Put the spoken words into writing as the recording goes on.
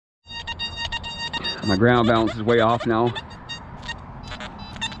My ground balance is way off now.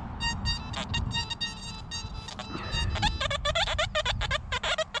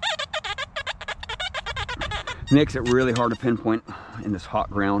 Makes it really hard to pinpoint in this hot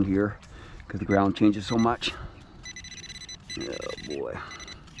ground here because the ground changes so much. Oh boy.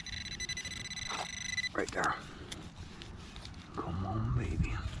 Right there. Come on,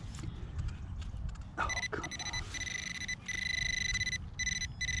 baby. Oh, come on.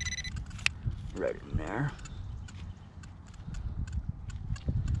 Right in there.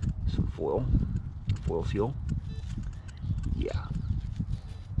 Some foil seal. Yeah.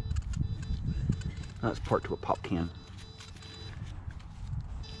 That's part to a pop can.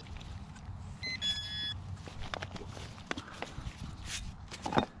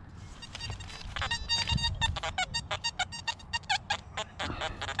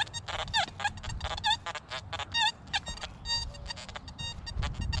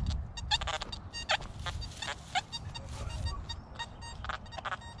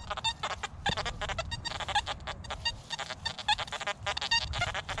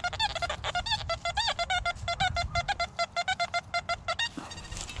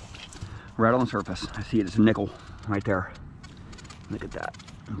 Right on the surface. I see it as a nickel right there. Look at that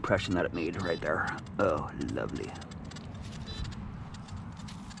impression that it made right there. Oh, lovely.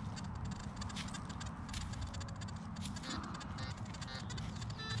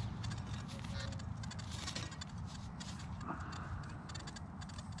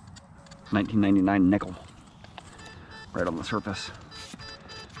 $19.99 nickel. Right on the surface.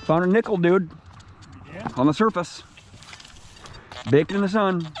 Found a nickel, dude. Yeah. On the surface. Baked in the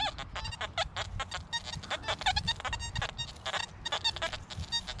sun.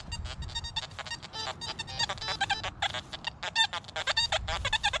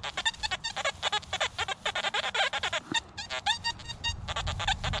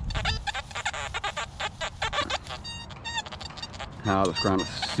 Oh, this ground is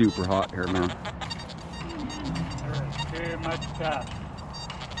super hot here, man. There is too much stuff.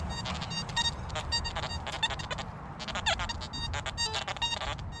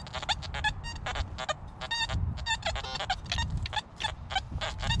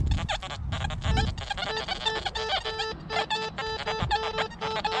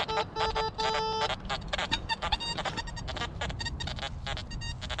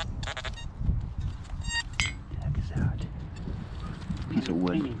 Piece of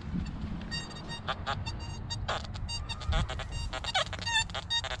wood.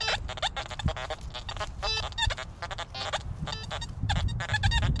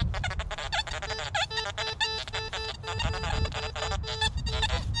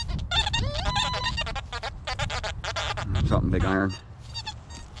 Something big iron.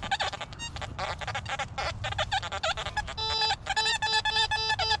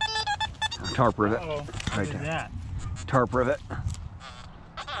 A tarp rivet. Uh-oh. Right What is there. that? Tarp rivet.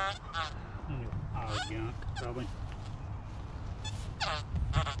 Oh, junk, probably.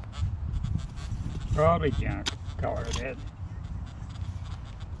 Probably junk color of it.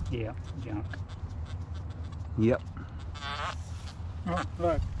 Yeah, junk. Yep. Oh,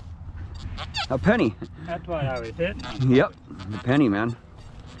 look, A penny. that's what I was hitting. Yep. The penny, man.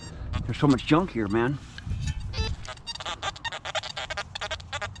 There's so much junk here, man.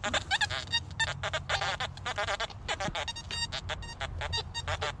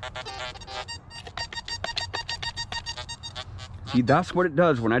 See, that's what it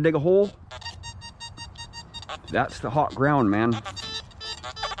does when I dig a hole. That's the hot ground, man.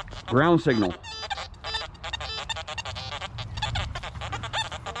 Ground signal.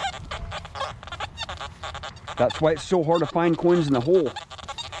 That's why it's so hard to find coins in the hole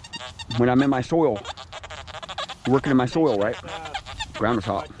when I'm in my soil. Working in my soil, right? Ground is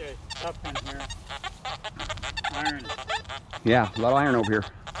hot. Up in here. Iron. Yeah, a lot of iron over here.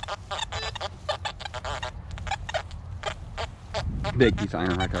 Big piece of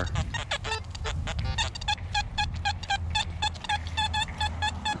iron right there.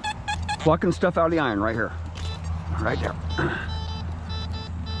 Plucking stuff out of the iron right here. Right there.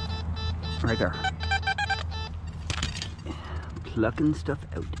 Right there. Plucking stuff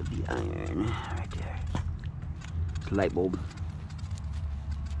out of the iron. Right there. It's a light bulb.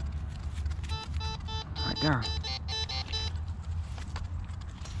 Right there.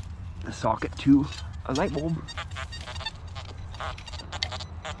 A socket to a light bulb.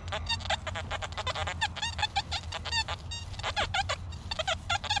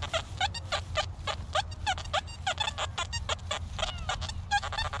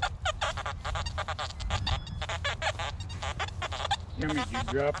 Jimmy, did you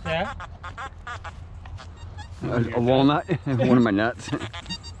drop that? A walnut, one of my nuts.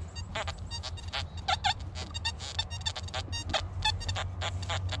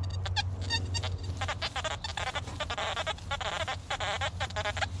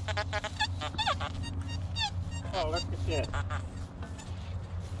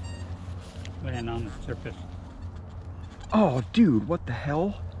 laying on the surface. Oh, dude, what the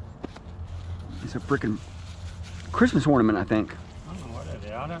hell? It's a freaking Christmas ornament, I think. I don't know what it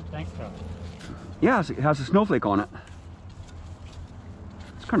is. I don't think so. Yeah, it has a snowflake on it.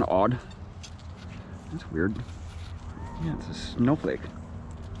 It's kind of odd. That's weird. Yeah, it's a snowflake.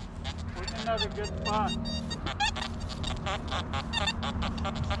 Where's another good spot?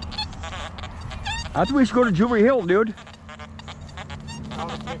 I think we should go to Jewelry Hill, dude. I'll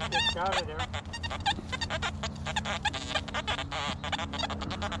take this out of there.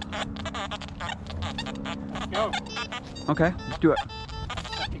 Let's go. Okay, let's do it.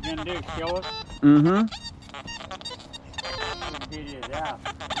 What you gonna do? Kill us? Mm-hmm. Beat his ass.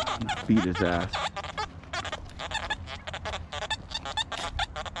 Beat his ass.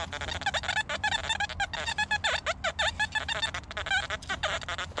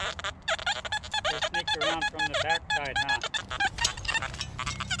 Just sneak around from the backside, huh?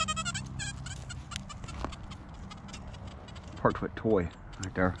 Parked with toy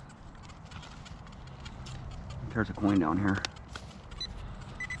right there. There's a coin down here.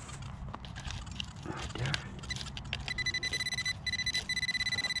 Right there.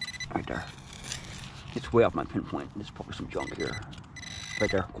 Right there. It's way off my pinpoint. There's probably some junk here. Right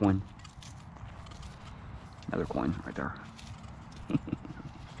there, coin. Another coin right there.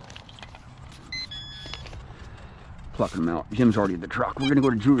 Plucking them out. Jim's already at the truck. We're gonna go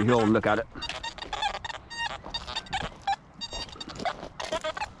to Jewelry Hill and look at it.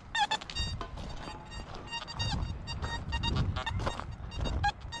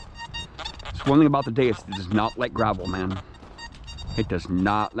 So one thing about the Deus, it does not like gravel, man. It does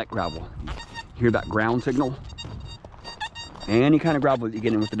not like gravel. You hear that ground signal? Any kind of gravel that you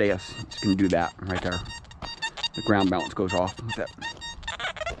get in with the Deus, it's gonna do that right there. The ground balance goes off with it.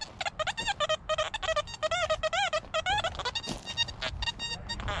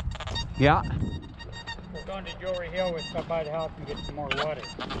 Yeah. We're going to Jewelry Hill. We'll stop by the house and get some more water.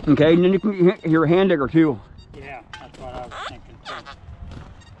 Okay, and then you can hear a hand digger too. Yeah, that's what I was thinking too.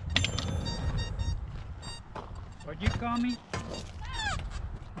 What'd you call me?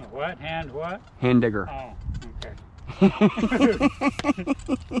 A what? Hand what? Hand digger. Oh, okay.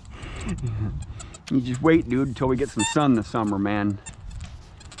 You just wait, dude, until we get some sun this summer, man.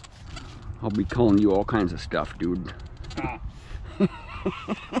 I'll be calling you all kinds of stuff, dude. Ah. You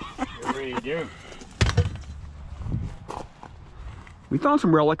really do. We found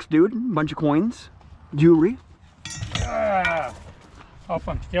some relics, dude. A bunch of coins, jewelry. Ah, hope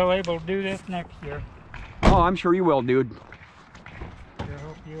I'm still able to do this next year. Oh, I'm sure you will, dude. Sure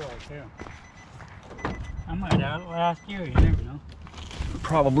hope you are too. I might outlast you, you never know.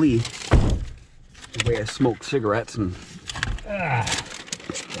 Probably. The way I smoke cigarettes and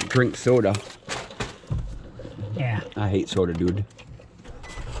drink soda. Yeah. I hate soda, dude.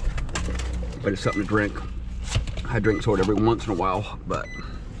 But it's something to drink. I drink soda every once in a while, but...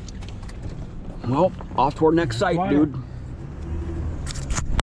 Well, off to our next site, Water. dude.